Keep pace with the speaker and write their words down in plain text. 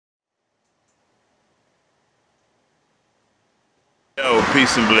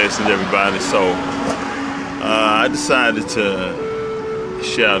Peace and blessings, everybody. So I decided to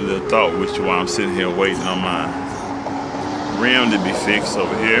share a little thought with you while I'm sitting here waiting on my rim to be fixed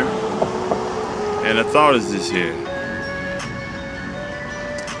over here. And the thought is this here.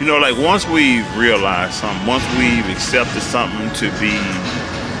 You know, like once we've realized something, once we've accepted something to be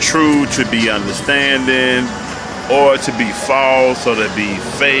true, to be understanding, or to be false, or to be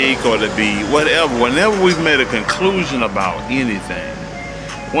fake, or to be whatever, whenever we've made a conclusion about anything,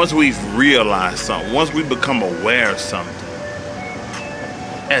 once we've realized something, once we become aware of something,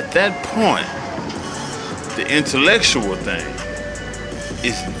 at that point, the intellectual thing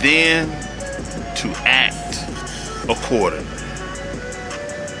is then to act accordingly.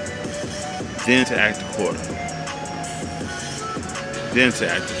 Then to act accordingly. Then to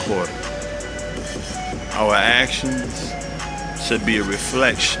act accordingly. Our actions should be a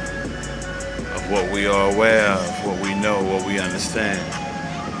reflection of what we are aware of, what we know, what we understand.